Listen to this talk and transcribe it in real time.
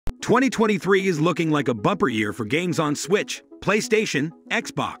2023 is looking like a bumper year for games on Switch, PlayStation,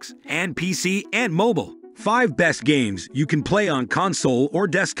 Xbox, and PC and mobile. 5 best games you can play on console or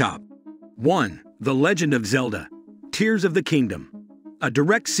desktop. 1. The Legend of Zelda: Tears of the Kingdom. A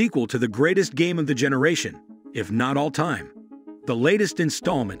direct sequel to the greatest game of the generation, if not all time. The latest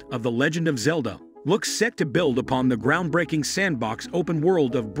installment of The Legend of Zelda looks set to build upon the groundbreaking sandbox open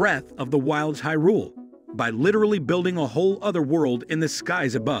world of Breath of the Wild's Hyrule, by literally building a whole other world in the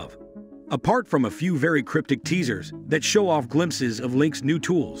skies above. Apart from a few very cryptic teasers that show off glimpses of Link's new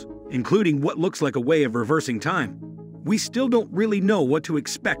tools, including what looks like a way of reversing time, we still don't really know what to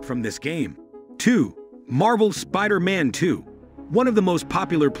expect from this game. 2. Marvel's Spider-Man 2. One of the most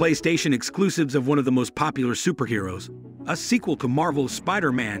popular PlayStation exclusives of one of the most popular superheroes, a sequel to Marvel's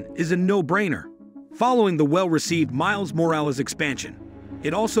Spider-Man is a no-brainer. Following the well-received Miles Morales expansion,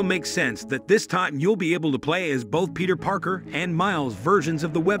 it also makes sense that this time you'll be able to play as both Peter Parker and Miles versions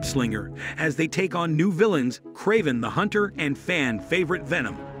of the Web-Slinger as they take on new villains, Kraven the Hunter and fan-favorite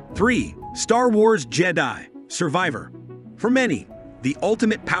Venom. 3. Star Wars Jedi: Survivor. For many, the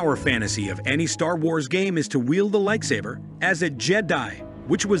ultimate power fantasy of any Star Wars game is to wield the lightsaber as a Jedi,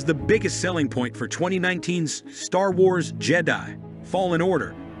 which was the biggest selling point for 2019's Star Wars Jedi: Fallen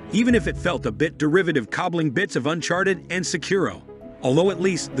Order, even if it felt a bit derivative, cobbling bits of Uncharted and Sekiro. Although at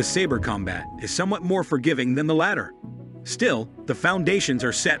least the saber combat is somewhat more forgiving than the latter. Still, the foundations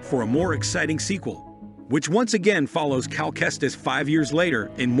are set for a more exciting sequel, which once again follows Cal Kestis 5 years later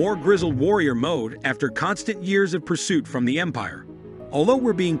in more grizzled warrior mode after constant years of pursuit from the Empire. Although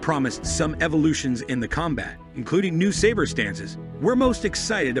we're being promised some evolutions in the combat, including new saber stances, we're most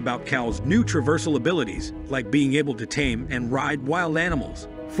excited about Cal's new traversal abilities, like being able to tame and ride wild animals.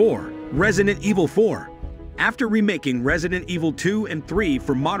 4. Resident Evil 4. After remaking Resident Evil 2 and 3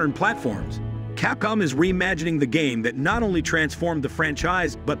 for modern platforms, Capcom is reimagining the game that not only transformed the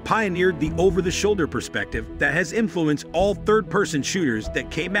franchise but pioneered the over-the-shoulder perspective that has influenced all third-person shooters that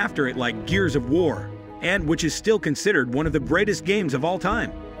came after it, like Gears of War, and which is still considered one of the greatest games of all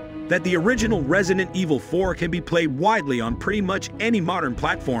time. That the original Resident Evil 4 can be played widely on pretty much any modern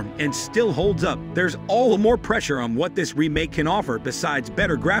platform and still holds up, there's all the more pressure on what this remake can offer besides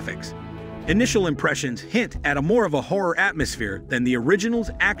better graphics. Initial impressions hint at a more of a horror atmosphere than the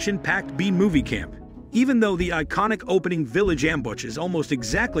original's action-packed B-movie camp, even though the iconic opening village ambush is almost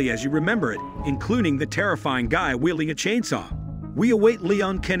exactly as you remember it, including the terrifying guy wielding a chainsaw. We await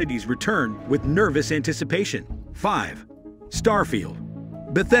Leon Kennedy's return with nervous anticipation. 5. Starfield.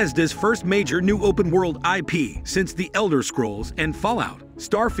 Bethesda's first major new open-world IP since The Elder Scrolls and Fallout,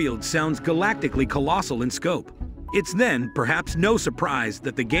 Starfield sounds galactically colossal in scope. It's then perhaps no surprise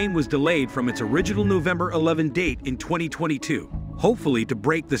that the game was delayed from its original November 11 date in 2022, hopefully to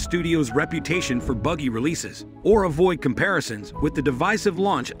break the studio's reputation for buggy releases, or avoid comparisons with the divisive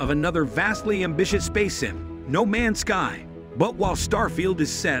launch of another vastly ambitious space sim, No Man's Sky. But while Starfield is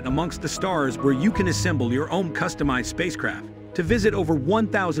set amongst the stars where you can assemble your own customized spacecraft, to visit over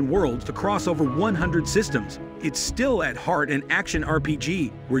 1,000 worlds across over 100 systems, it's still at heart an action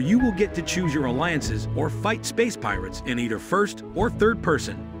RPG where you will get to choose your alliances or fight space pirates in either first or third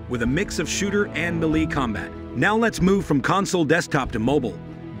person, with a mix of shooter and melee combat. Now let's move from console desktop to mobile.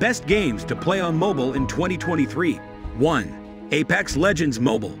 Best games to play on mobile in 2023. 1. Apex Legends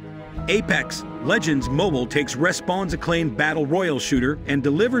Mobile. Apex Legends Mobile takes Respawn's acclaimed Battle Royale shooter and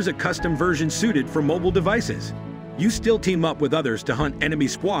delivers a custom version suited for mobile devices. You still team up with others to hunt enemy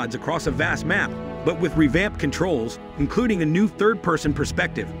squads across a vast map, but with revamped controls, including a new third-person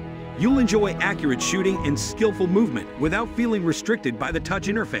perspective. You'll enjoy accurate shooting and skillful movement without feeling restricted by the touch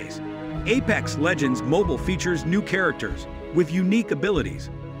interface. Apex Legends Mobile features new characters with unique abilities,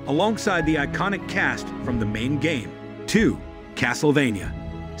 alongside the iconic cast from the main game. 2. Castlevania: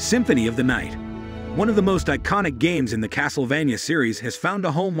 Symphony of the Night. One of the most iconic games in the Castlevania series has found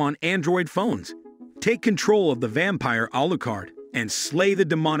a home on Android phones. Take control of the vampire Alucard and slay the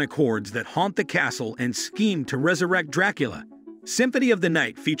demonic hordes that haunt the castle and scheme to resurrect Dracula. Symphony of the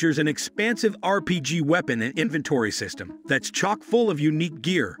Night features an expansive RPG weapon and inventory system that's chock full of unique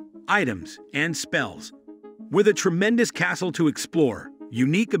gear, items, and spells. With a tremendous castle to explore,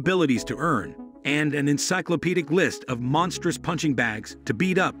 unique abilities to earn, and an encyclopedic list of monstrous punching bags to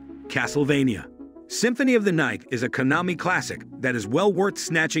beat up, Castlevania: Symphony of the Night is a Konami classic that is well worth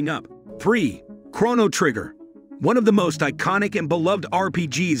snatching up. 3. Chrono Trigger. One of the most iconic and beloved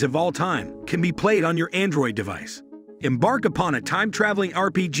RPGs of all time can be played on your Android device. Embark upon a time-traveling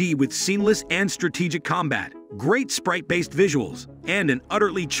RPG with seamless and strategic combat, great sprite-based visuals, and an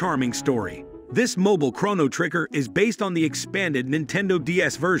utterly charming story. This mobile Chrono Trigger is based on the expanded Nintendo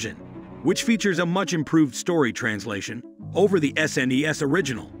DS version, which features a much improved story translation over the SNES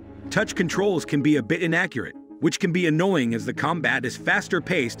original. touch controls can be a bit inaccurate, which can be annoying as the combat is faster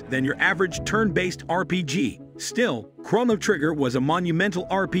paced than your average turn-based RPG. Still, Chrono Trigger was a monumental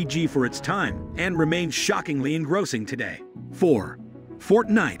RPG for its time and remains shockingly engrossing today. 4.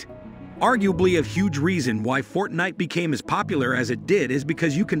 Fortnite. Arguably a huge reason why Fortnite became as popular as it did is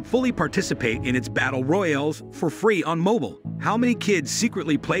because you can fully participate in its battle royales for free on mobile. How many kids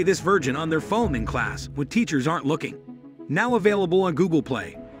secretly play this version on their phone in class when teachers aren't looking? Now available on Google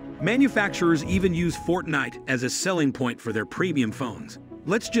Play. Manufacturers even use Fortnite as a selling point for their premium phones.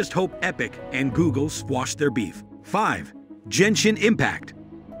 Let's just hope Epic and Google squash their beef. 5. Genshin Impact.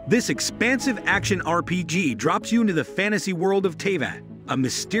 This expansive action RPG drops you into the fantasy world of Teyvat, a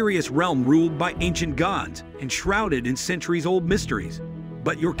mysterious realm ruled by ancient gods and shrouded in centuries-old mysteries.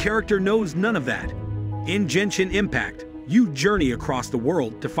 But your character knows none of that. In Genshin Impact, you journey across the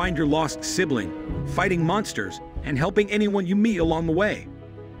world to find your lost sibling, fighting monsters, and helping anyone you meet along the way.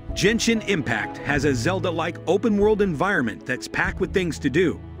 Genshin Impact has a Zelda-like open-world environment that's packed with things to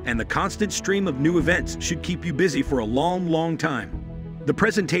do, and the constant stream of new events should keep you busy for a long time. The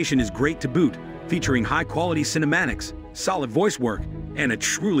presentation is great to boot, featuring high-quality cinematics, solid voice work, and a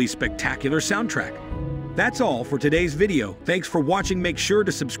truly spectacular soundtrack. That's all for today's video. Thanks for watching. Make sure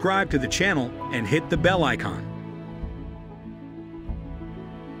to subscribe to the channel and hit the bell icon.